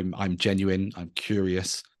values. I'm genuine. I'm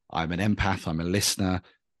curious. I'm an empath. I'm a listener.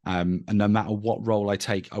 And no matter what role I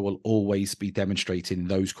take, I will always be demonstrating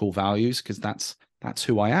those core values, because that's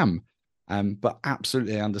who I am. But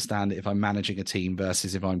absolutely, I understand that if I'm managing a team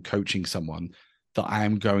versus if I'm coaching someone, that I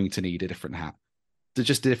am going to need a different hat. There's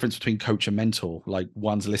just the difference between coach and mentor. Like,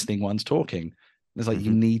 one's listening, one's talking. It's like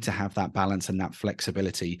you need to have that balance and that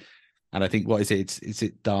flexibility. And I think, what is it? Is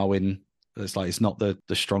it Darwin? It's like, it's not the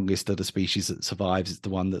strongest of the species that survives. It's the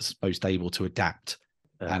one that's most able to adapt.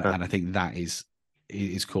 And I think that is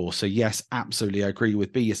core. So yes, absolutely, I agree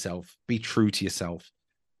with be yourself, be true to yourself.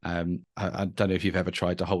 I don't know if you've ever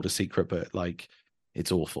tried to hold a secret, but like,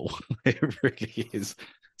 it's awful. It really is.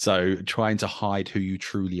 So trying to hide who you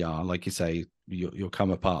truly are, like you say, you'll come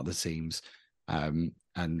apart at the seams.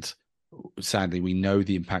 And sadly, we know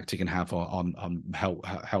the impact it can have on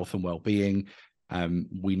health and well-being.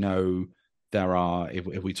 We know there are,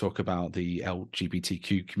 if we talk about the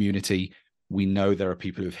LGBTQ community, we know there are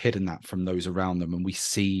people who have hidden that from those around them, and we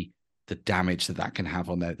see the damage that can have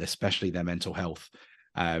on their, especially their mental health.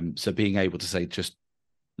 So being able to say, just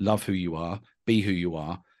love who you are, be who you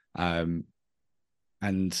are.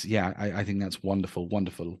 And yeah, I think that's wonderful,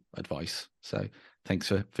 wonderful advice. So thanks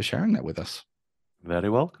for sharing that with us. Very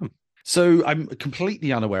welcome. So I'm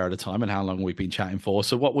completely unaware of the time and how long we've been chatting for.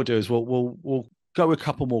 So what we'll do is we'll go a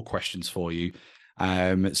couple more questions for you.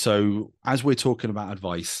 So as we're talking about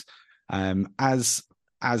advice, as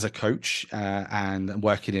a coach and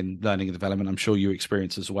working in learning and development, I'm sure you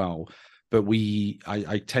experience as well. But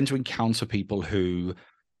I tend to encounter people who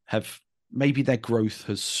have, maybe their growth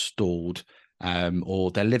has stalled,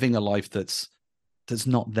 or they're living a life that's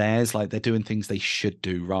not theirs. Like, they're doing things they should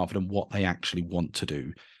do rather than what they actually want to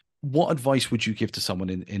do. What advice would you give to someone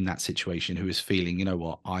in that situation who is feeling, you know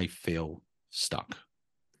what, I feel stuck?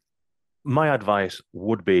 My advice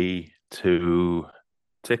would be to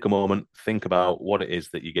take a moment, think about what it is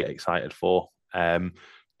that you get excited for.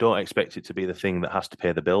 Don't expect it to be the thing that has to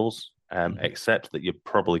pay the bills. except that you're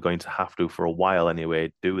probably going to have to, for a while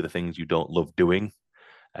anyway, do the things you don't love doing,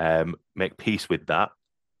 make peace with that,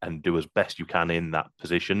 and do as best you can in that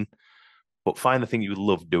position. But find the thing you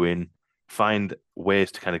love doing, find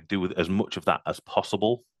ways to kind of do as much of that as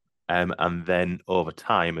possible. And then over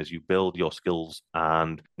time, as you build your skills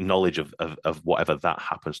and knowledge of whatever that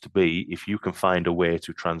happens to be, if you can find a way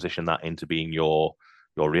to transition that into being your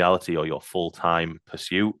reality or your full-time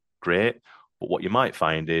pursuit, great. But what you might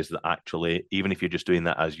find is that actually, even if you're just doing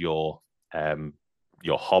that as your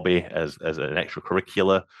hobby, as an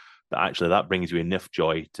extracurricular, that brings you enough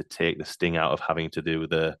joy to take the sting out of having to do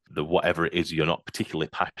the whatever it is you're not particularly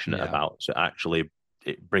passionate about. So actually,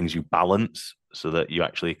 it brings you balance, so that you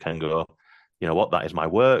actually can go, you know what, that is my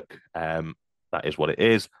work. That is what it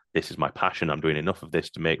is. This is my passion. I'm doing enough of this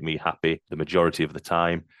to make me happy the majority of the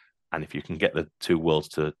time. And if you can get the two worlds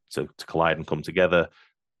to collide and come together,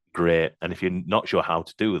 great. And if you're not sure how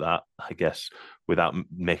to do that, I guess, without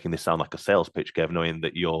making this sound like a sales pitch, Kev, knowing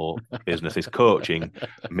that your business is coaching,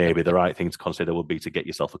 maybe the right thing to consider would be to get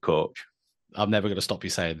yourself a coach. I'm never going to stop you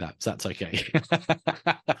saying that. So that's okay.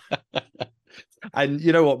 And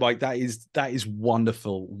you know what, Mike, that is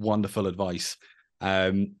wonderful, wonderful advice.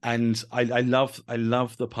 And I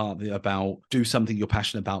love the part about do something you're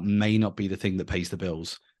passionate about may not be the thing that pays the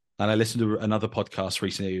bills. And I listened to another podcast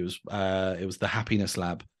recently. It was the Happiness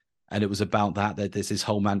Lab, and it was about that there's this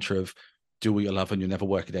whole mantra of do what you love and you'll never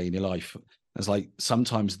work a day in your life. It's like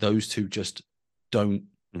sometimes those two just don't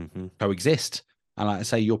coexist. And like I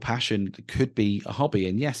say, your passion could be a hobby.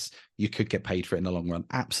 And yes, you could get paid for it in the long run.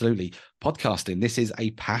 Absolutely. Podcasting, this is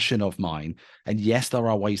a passion of mine. And yes, there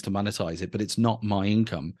are ways to monetize it, but it's not my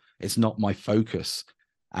income. It's not my focus.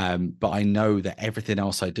 But I know that everything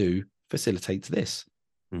else I do facilitates this.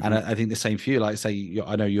 And I think the same for you. Like I say,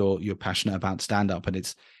 I know you're passionate about stand-up, and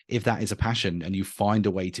it's, if that is a passion and you find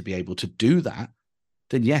a way to be able to do that,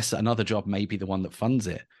 then yes, another job may be the one that funds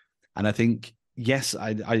it. And I think, yes,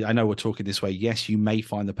 I know we're talking this way. Yes, you may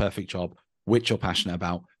find the perfect job, which you're passionate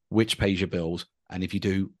about, which pays your bills. And if you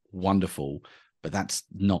do, wonderful. But that's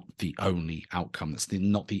not the only outcome. That's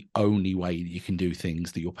not the only way that you can do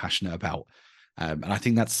things that you're passionate about. And I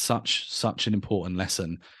think that's such an important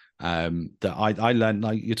lesson that I learned.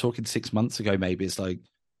 Like, you're talking 6 months ago, maybe it's like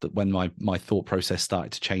that when my thought process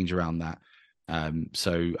started to change around that.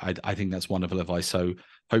 So I think that's wonderful advice. So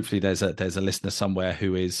hopefully there's a listener somewhere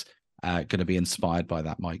who is going to be inspired by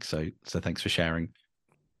that, Mike. So thanks for sharing.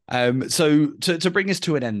 So to bring us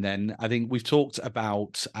to an end then, I think we've talked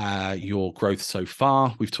about your growth so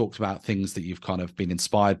far. We've talked about things that you've kind of been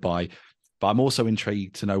inspired by, but I'm also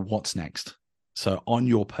intrigued to know what's next. So on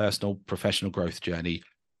your personal, professional growth journey,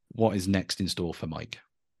 what is next in store for Mike?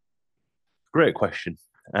 Great question.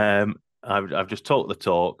 I've just talked the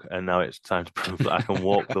talk, and now it's time to prove that I can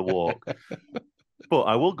walk the walk. But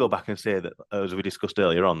I will go back and say that, as we discussed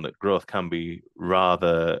earlier on, that growth can be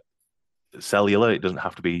rather cellular. It doesn't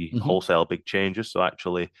have to be wholesale big changes. So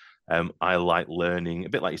actually, I like learning, a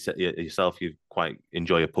bit like you said yourself, you quite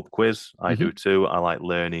enjoy a pub quiz. I do too. I like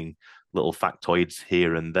learning little factoids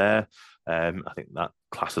here and there. I think that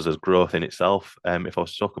classes as growth in itself. If I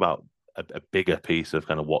was to talk about a bigger piece of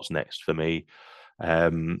kind of what's next for me,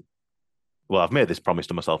 well, I've made this promise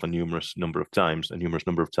to myself a numerous number of times.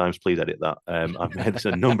 Please edit that. I've made this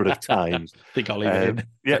a number of times. I think I'll leave it in.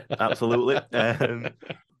 Yeah, absolutely.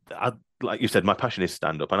 Like you said, my passion is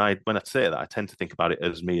stand-up. And when I say that, I tend to think about it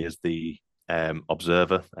as me as the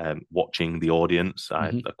observer, watching the audience.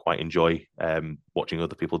 I quite enjoy watching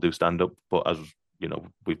other people do stand-up. But as you know,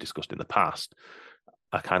 we've discussed in the past,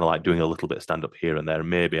 I kind of like doing a little bit of stand-up here and there.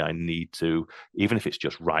 Maybe I need to, even if it's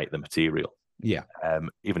just write the material. Yeah.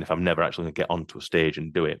 Even if I'm never actually going to get onto a stage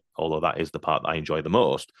and do it, although that is the part that I enjoy the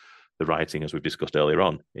most, the writing, as we've discussed earlier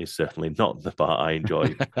on, is certainly not the part I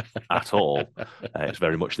enjoy at all. It's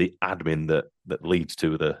very much the admin that leads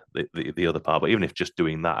to the other part. But even if just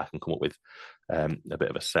doing that, I can come up with a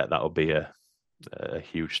bit of a set, that would be a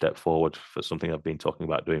huge step forward for something I've been talking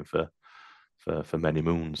about doing for many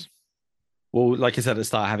moons. Well, like I said at the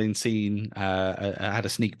start, having seen, I had a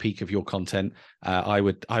sneak peek of your content, I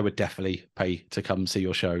would definitely pay to come see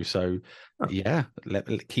your show. So, yeah,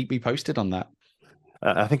 keep me posted on that.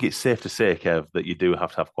 I think it's safe to say, Kev, that you do have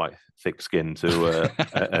to have quite thick skin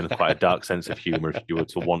and quite a dark sense of humour if you were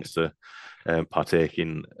to want to partake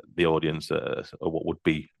in the audience of what would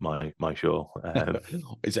be my show.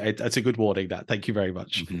 It's a good warning. That. Thank you very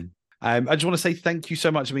much. I just want to say thank you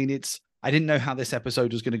so much. I mean, I didn't know how this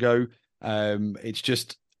episode was going to go. It's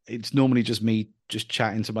just it's normally just me just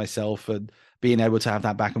chatting to myself, and being able to have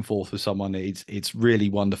that back and forth with someone, it's really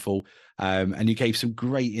wonderful. And you gave some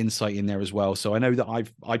great insight in there as well. So I know that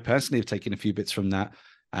I personally have taken a few bits from that.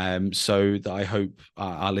 So that I hope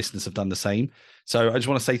our listeners have done the same. So I just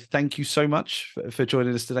want to say thank you so much for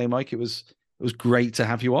joining us today, Mike. It was great to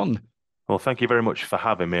have you on. Well, thank you very much for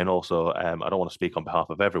having me. And also, I don't want to speak on behalf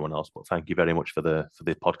of everyone else, but thank you very much for the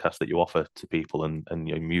podcast that you offer to people and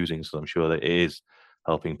your musings. So I'm sure that it is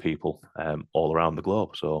helping people all around the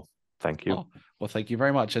globe. So thank you. Oh, well, thank you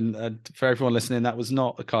very much. And for everyone listening, that was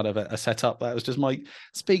not a kind of a setup. That was just Mike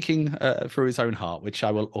speaking through his own heart, which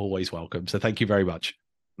I will always welcome. So thank you very much.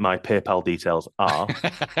 My PayPal details are...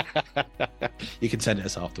 You can send it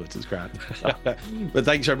us afterwards. It's grand. But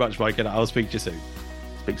thanks very much, Mike, and I'll speak to you soon.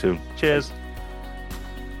 Speak soon. Cheers.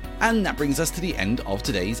 And that brings us to the end of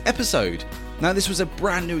today's episode. Now, this was a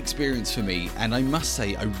brand new experience for me, and I must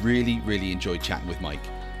say I really, really enjoyed chatting with Mike.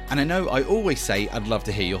 And I know I always say I'd love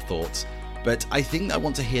to hear your thoughts, but I think I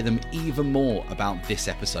want to hear them even more about this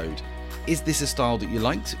episode. Is this a style that you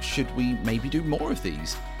liked? Should we maybe do more of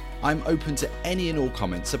these? I'm open to any and all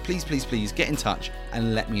comments, so please, please, please get in touch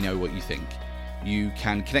and let me know what you think. You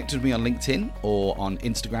can connect with me on LinkedIn or on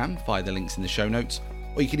Instagram via the links in the show notes,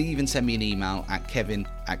 or you can even send me an email at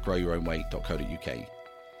kevin@growyourownway.co.uk.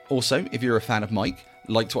 Also, if you're a fan of Mike,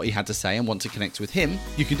 liked what he had to say and want to connect with him,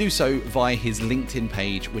 you can do so via his LinkedIn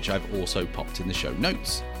page, which I've also popped in the show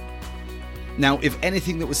notes. Now, if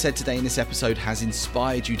anything that was said today in this episode has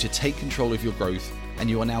inspired you to take control of your growth and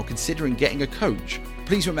you are now considering getting a coach,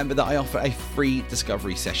 please remember that I offer a free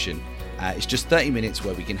discovery session. It's just 30 minutes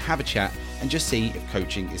where we can have a chat and just see if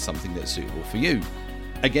coaching is something that's suitable for you.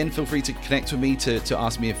 Again, feel free to connect with me to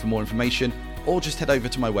ask me for more information, or just head over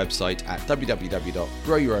to my website at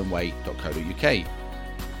www.growyourownway.co.uk.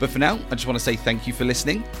 But for now, I just want to say thank you for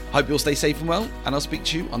listening. Hope you'll stay safe and well, and I'll speak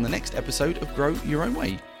to you on the next episode of Grow Your Own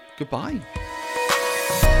Way. Goodbye.